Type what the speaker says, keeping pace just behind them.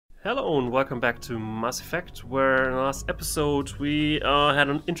Hello and welcome back to Mass Effect, where in the last episode we had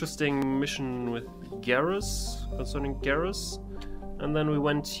an interesting mission with Garrus, concerning Garrus, and then we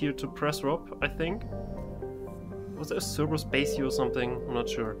went here to Pressrop, I think. Was there a Cerberus base here or something? I'm not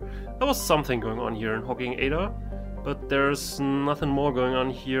sure. There was something going on here in Hogging Ada, but there's nothing more going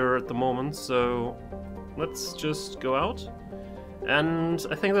on here at the moment, so let's just go out. And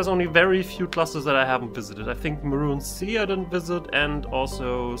I think there's only very few clusters that I haven't visited. I think Maroon Sea I didn't visit, and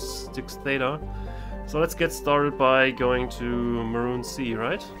also Styx Theta. So let's get started by going to Maroon Sea,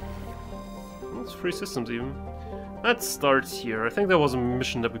 right? It's free systems even. Let's start here. I think there was a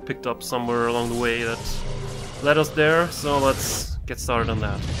mission that we picked up somewhere along the way that led us there, so let's get started on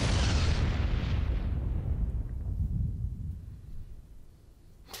that.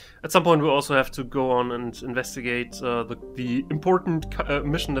 At some point we also have to go on and investigate the important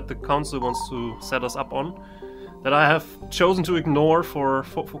mission that the Council wants to set us up on, that I have chosen to ignore for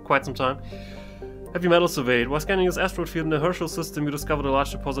quite some time. Heavy metal surveyed. While scanning this asteroid field in the Herschel system, you discovered a large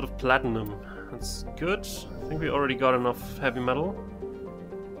deposit of platinum. That's good. I think we already got enough heavy metal.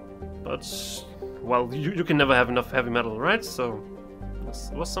 But, well, you can never have enough heavy metal, right? So, this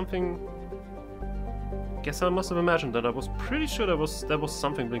was something... Guess I must have imagined that. I was pretty sure there was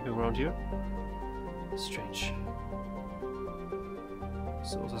something blinking around here. Strange.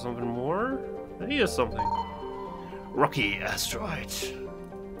 So is there something more? Here's something. Rocky asteroid.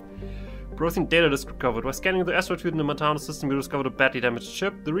 Protein data disk recovered. While scanning the asteroid field in the Montana system, we discovered a badly damaged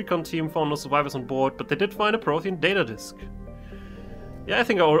ship. The recon team found no survivors on board, but they did find a protein data disk. Yeah, I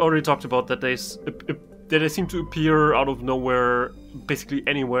think I already talked about that. They seem to appear out of nowhere, basically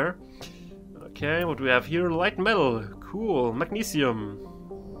anywhere. Okay, what do we have here? Light metal. Cool. Magnesium.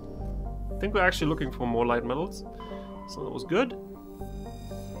 I think we're actually looking for more light metals. So that was good.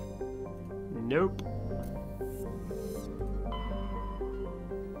 Nope.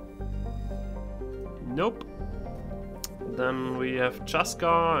 Nope. Then we have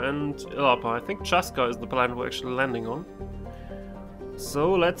Chaska and Ilapa. I think Chaska is the planet we're actually landing on.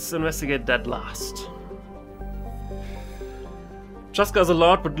 So let's investigate that last. Chaska is a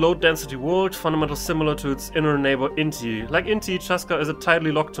large but low-density world, fundamentally similar to its inner neighbor Inti. Like Inti, Chaska is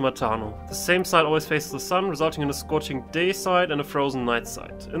tightly locked to Matano. The same side always faces the sun, resulting in a scorching day side and a frozen night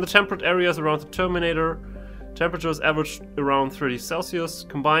side. In the temperate areas around the Terminator, temperatures average around 30 Celsius.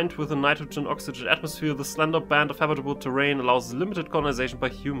 Combined with a nitrogen-oxygen atmosphere, the slender band of habitable terrain allows limited colonization by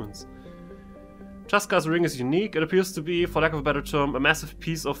humans. Chaska's ring is unique. It appears to be, for lack of a better term, a massive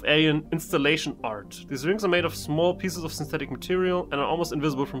piece of alien installation art. These rings are made of small pieces of synthetic material and are almost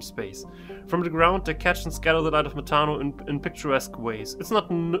invisible from space. From the ground, they catch and scatter the light of Matano in picturesque ways. It's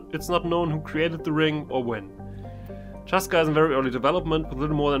not known who created the ring or when. Chaska is in very early development, with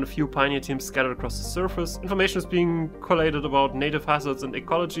little more than a few pioneer teams scattered across the surface. Information is being collated about native hazards and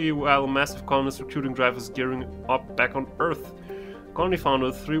ecology, while a massive colonist recruiting drive is gearing up back on Earth. Colony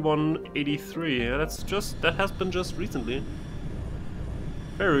founded 3183. Yeah, that has been just recently.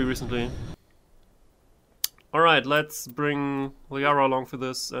 Very recently. Alright, let's bring Liara along for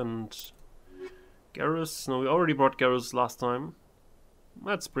this and Garrus. No, we already brought Garrus last time.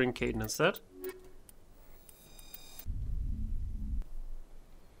 Let's bring Caden instead.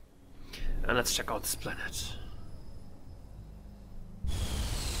 And let's check out this planet.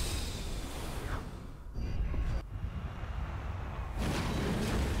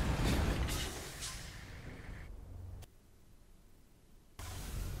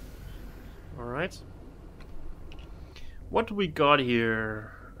 Alright. What do we got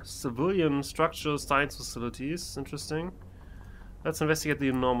here? Civilian structures, science facilities. Interesting. Let's investigate the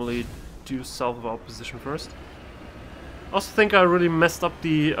anomaly due south of our position first. I also think I really messed up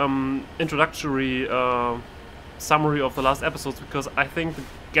the introductory summary of the last episodes, because I think the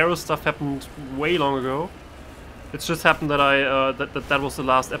Garrus stuff happened way long ago. It's just happened that I that was the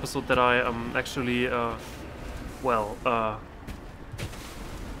last episode that I actually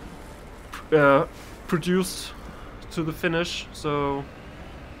produced to the finish, so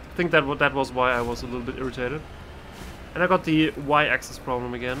I think that was why I was a little bit irritated. And I got the Y-axis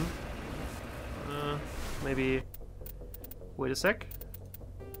problem again. Maybe... Wait a sec.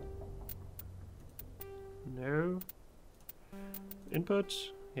 No. Input?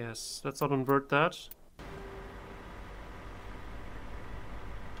 Yes, let's not invert that.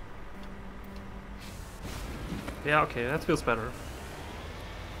 Yeah, okay, that feels better.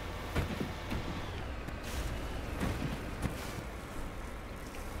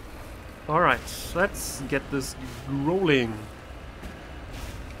 Alright, let's get this rolling.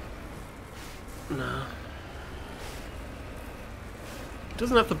 No.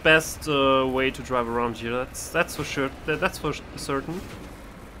 doesn't have the best way to drive around here. That's for sure. That's for certain.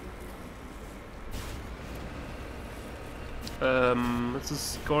 This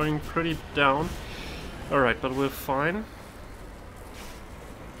is going pretty down. Alright, but we're fine.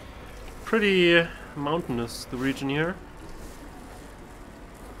 Pretty mountainous, the region here.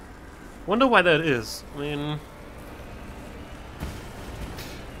 Wonder why that is. I mean...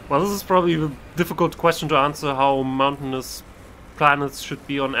 Well, this is probably a difficult question to answer, how mountainous planets should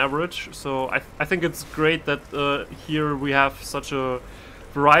be on average. So I think it's great that here we have such a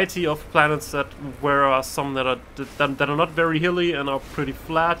variety of planets that where are some that are not very hilly and are pretty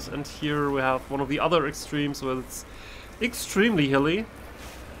flat, and here we have one of the other extremes where it's extremely hilly.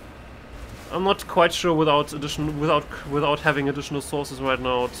 I'm not quite sure without having additional sources right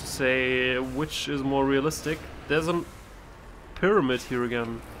now to say which is more realistic. There's a pyramid here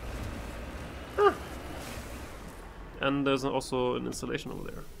again. Huh. And there's also an installation over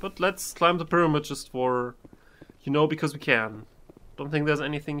there. But let's climb the pyramid just for, you know, because we can. Don't think there's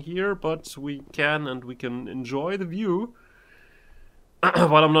anything here, but we can, and we can enjoy the view.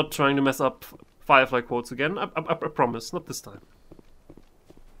 While I'm not trying to mess up Firefly quotes again. I promise, not this time.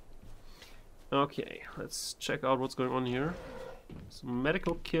 Okay, let's check out what's going on here. Some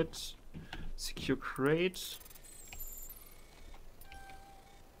medical kit, secure crate.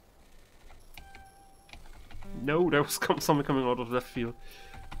 No, there was something coming out of left field.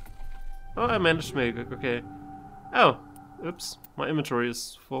 Oh, I managed to make it, okay. Oh, oops, my inventory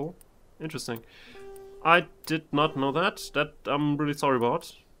is full. Interesting. I did not know that. That I'm really sorry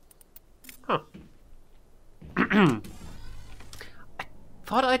about. Huh. I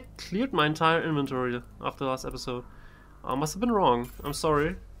thought I cleared my entire inventory after the last episode. I must have been wrong. I'm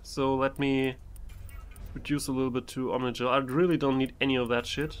sorry. So let me reduce a little bit to Omnigel. I really don't need any of that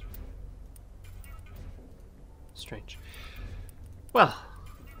shit. Strange. Well,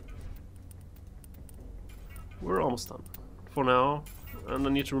 we're almost done for now, and I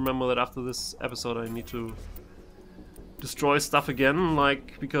need to remember that after this episode I need to destroy stuff again,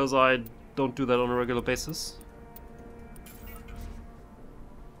 like, because I don't do that on a regular basis.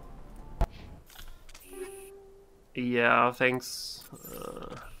 Yeah, thanks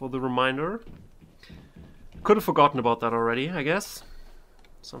for the reminder. Could have forgotten about that already, I guess.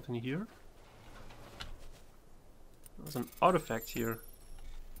 Something here. There's an artifact here.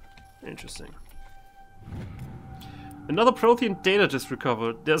 Interesting. Another Prothean data disk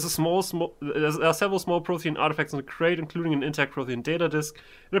recovered. There are several small Prothean artifacts in the crate, including an intact Prothean data disk.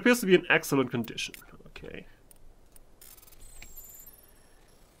 It appears to be in excellent condition. Okay.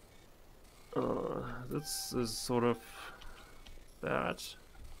 This is sort of bad.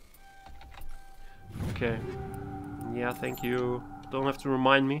 Okay. Yeah, thank you. Don't have to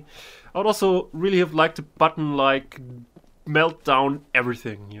remind me. I would also really have liked a button like melt down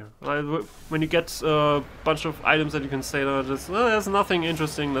everything here. When you get a bunch of items that you can say that just, well, there's nothing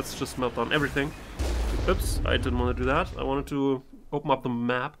interesting, let's just melt down everything. Oops, I didn't want to do that. I wanted to open up the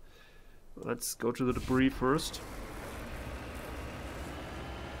map. Let's go to the debris first.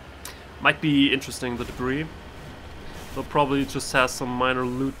 Might be interesting, the debris. So probably just has some minor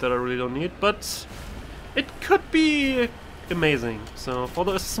loot that I really don't need, but it could be amazing. So for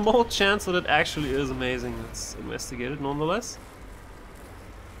the small chance that it actually is amazing, let's investigate it nonetheless.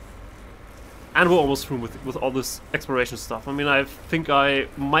 And we're almost through with all this exploration stuff. I mean, I think I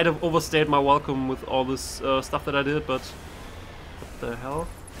might have overstayed my welcome with all this stuff that I did, but what the hell?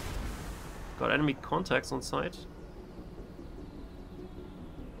 Got enemy contacts on site.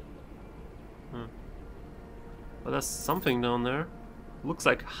 But there's something down there. Looks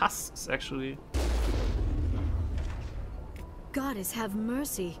like husks, actually. Goddess have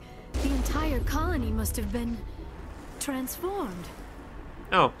mercy. The entire colony must have been transformed.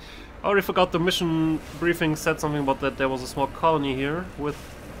 Oh, I already forgot the mission briefing said something about that there was a small colony here with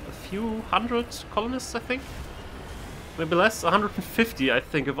a few hundred colonists, I think. Maybe less, 150 I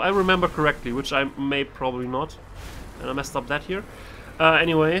think, if I remember correctly, which I may probably not. And I messed up that here.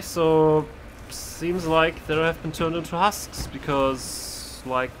 Anyway, so seems like they have been turned into husks because,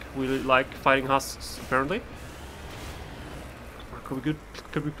 like, we like fighting husks apparently.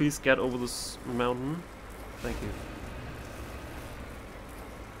 Could we please get over this mountain? Thank you.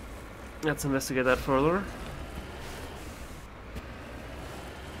 Let's investigate that further.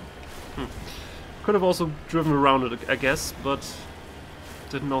 Could have also driven around it, I guess, but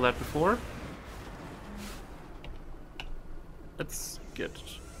didn't know that before. Let's get...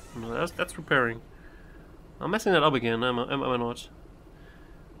 No, that's repairing. I'm messing that up again, am I not?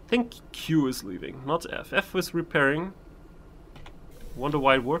 I think Q is leaving, not F. F is repairing. Wonder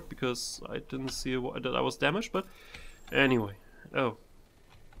why it worked, because I didn't see that I was damaged, but anyway. Oh.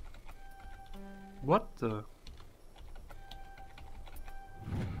 What the?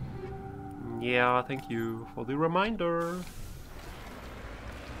 Yeah, thank you for the reminder.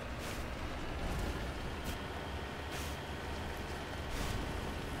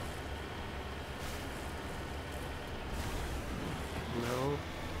 No.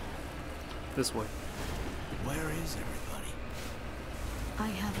 This way. Where is everybody? I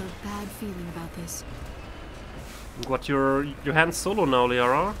have a bad feeling about this. You got your Han Solo now,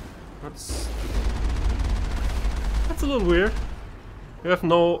 Liara. That's a little weird. You have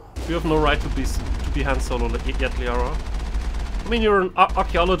no right to be Han Solo yet, Liara. I mean, you're an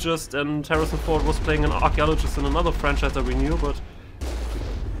archaeologist, and Harrison Ford was playing an archaeologist in another franchise that we knew, but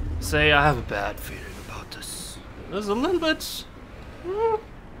say I have a bad feeling about this. There's a little bit.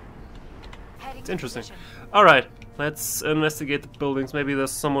 It's interesting. Alright, let's investigate the buildings. Maybe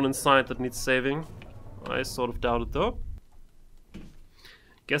there's someone inside that needs saving. I sort of doubt it though.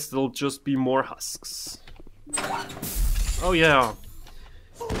 Guess there'll just be more husks. Oh yeah.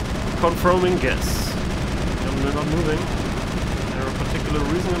 Confirming guess. They're not moving. Is there a particular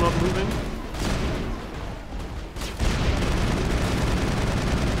reason they're not moving?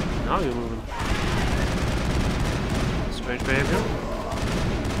 Now you're moving. Strange behavior.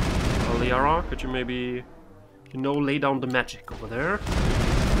 Liara, could you maybe, lay down the magic over there?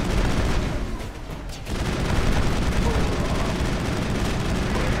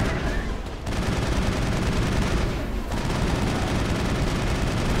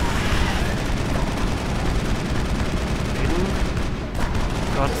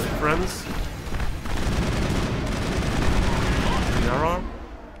 Got friends. Liara,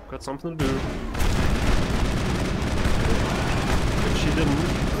 got something to do. Which she didn't,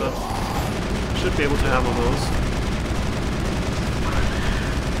 but should be able to handle those.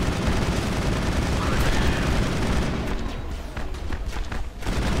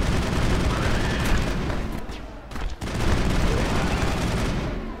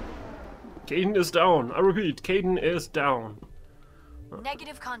 Caden is down. I repeat, Caden is down.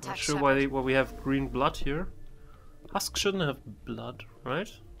 Negative contact. Not sure why we have green blood here. Husks shouldn't have blood,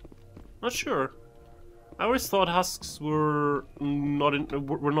 right? Not sure. I always thought husks were not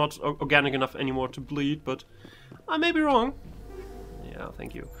organic enough anymore to bleed, but I may be wrong. Yeah,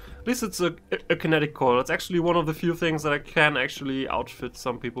 thank you. At least it's a kinetic coil. It's actually one of the few things that I can actually outfit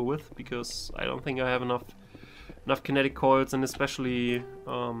some people with, because I don't think I have enough kinetic coils, and especially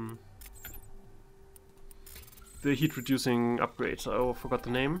the heat reducing upgrade. I forgot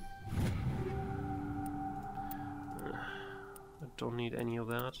the name. I don't need any of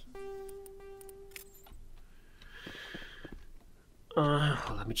that.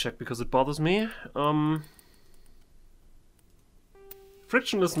 Let me check because it bothers me.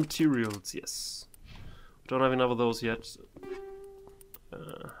 Frictionless materials, yes. Don't have enough of those yet.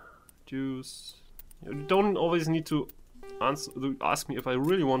 Juice. You don't always need to ask me if I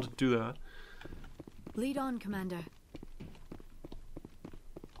really want to do that. Lead on, Commander.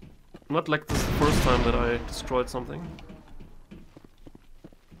 Not like this is the first time that I destroyed something.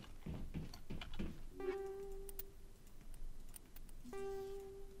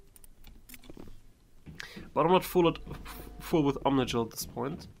 But I'm not full with Omnigel at this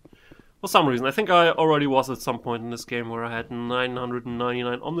point. For some reason. I think I already was at some point in this game where I had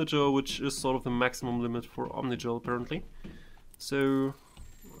 999 Omnigel, which is sort of the maximum limit for Omnigel apparently. So,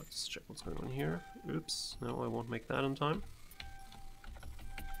 let's check what's going on here. Oops, no, I won't make that in time.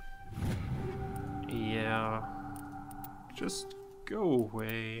 Yeah. Just go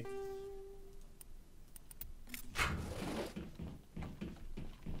away.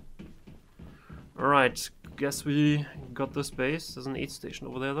 Alright, guess we got this base. There's an aid station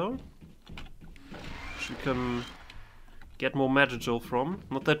over there though, which we can get more Magigel from.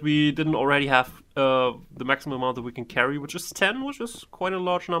 Not that we didn't already have the maximum amount that we can carry, which is 10, which is quite a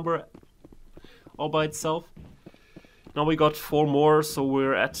large number all by itself. Now we got 4 more, so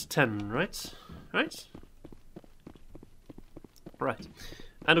we're at 10, right? Right? Right.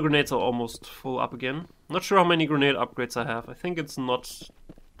 And the grenades are almost full up again. Not sure how many grenade upgrades I have. I think it's not...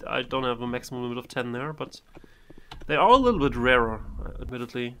 I don't have a maximum limit of 10 there, but they are a little bit rarer,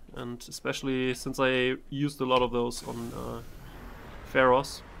 admittedly, and especially since I used a lot of those on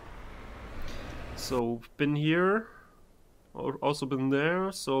Pharos. So, been here, also been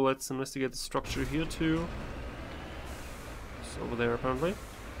there, so let's investigate the structure here too. It's over there apparently.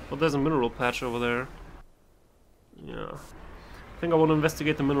 Well, there's a mineral patch over there. Yeah. I think I want to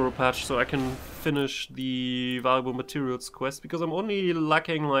investigate the mineral patch so I can finish the valuable materials quest, because I'm only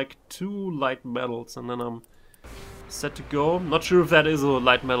lacking like 2 light metals and then I'm set to go. Not sure if that is a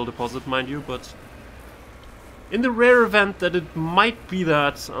light metal deposit, mind you, but in the rare event that it might be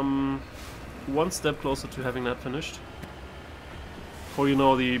that, I'm 1 step closer to having that finished. For, you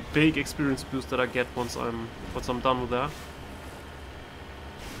know, the big experience boost that I get once I'm done with that.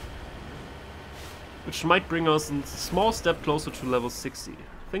 Which might bring us a small step closer to level 60. I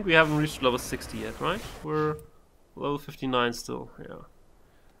think we haven't reached level 60 yet, right? We're Level 59 still, yeah.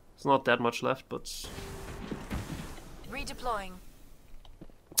 It's not that much left, but Redeploying.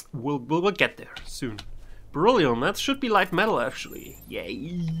 we'll get there soon. Beryllium, that should be light metal actually.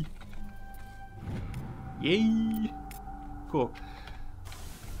 Yay! Yay! Cool.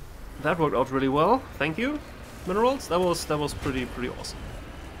 That worked out really well. Thank you, minerals. That was pretty awesome.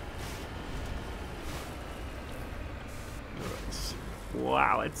 Alright.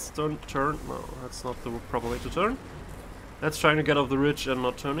 Wow, it's turn. No, that's not the proper way to turn. That's trying to get off the ridge and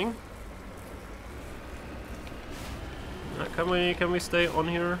not turning. Can we stay on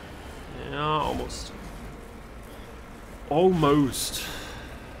here? Yeah, almost. Almost.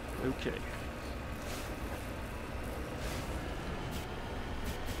 Okay.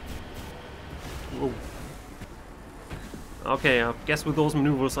 Whoa. Okay, I guess with those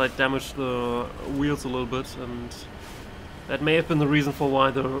maneuvers I damaged the wheels a little bit, and that may have been the reason for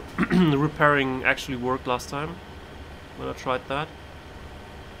why the repairing actually worked last time when I tried that.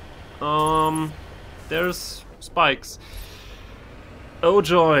 There's spikes. Oh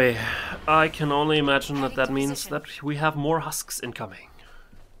joy, I can only imagine that that means that we have more husks incoming.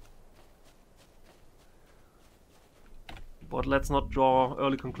 But let's not draw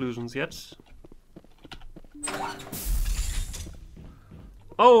early conclusions yet.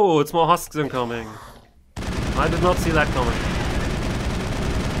 Oh, it's more husks incoming. I did not see that coming.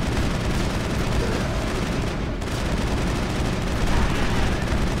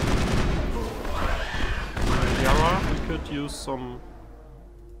 Yara, we could use some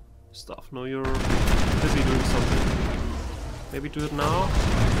stuff. No, you're busy doing something. Maybe do it now?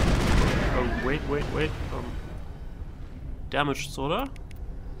 Oh, wait. Damaged sorta?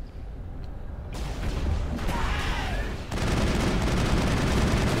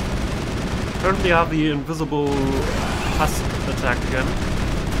 Currently I have the invisible husk attack again.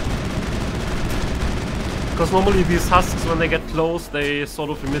 Because normally these husks, when they get close, they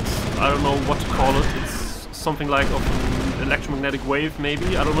sort of emit, I don't know what to call it. It's something like an electromagnetic wave,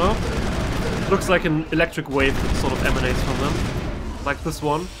 maybe, I don't know. It looks like an electric wave that sort of emanates from them. Like this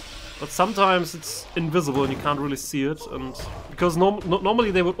one. But sometimes it's invisible and you can't really see it, and because normally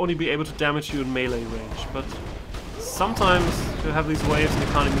they would only be able to damage you in melee range, but sometimes you have these waves and you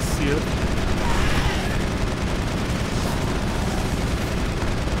can't even see it.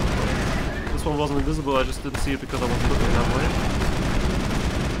 This one wasn't invisible, I just didn't see it because I wasn't looking that way.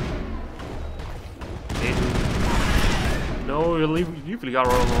 Okay. No, you leave Liara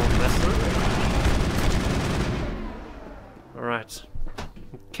alone, master. Alright.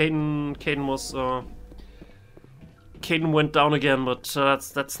 Caden was Caden went down again, but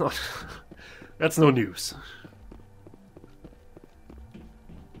that's not that's no news.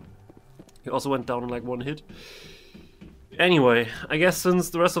 He also went down in like one hit. Anyway, I guess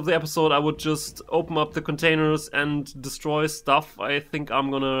since the rest of the episode I would just open up the containers and destroy stuff, I think I'm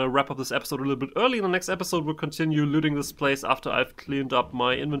gonna wrap up this episode a little bit early. In the next episode we'll continue looting this place after I've cleaned up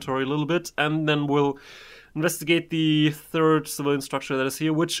my inventory a little bit, and then we'll investigate the third civilian structure that is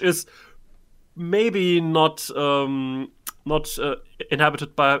here, which is maybe not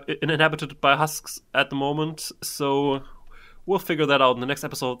inhabited by husks at the moment. So we'll figure that out in the next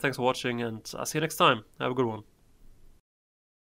episode. Thanks for watching, and I'll see you next time. Have a good one.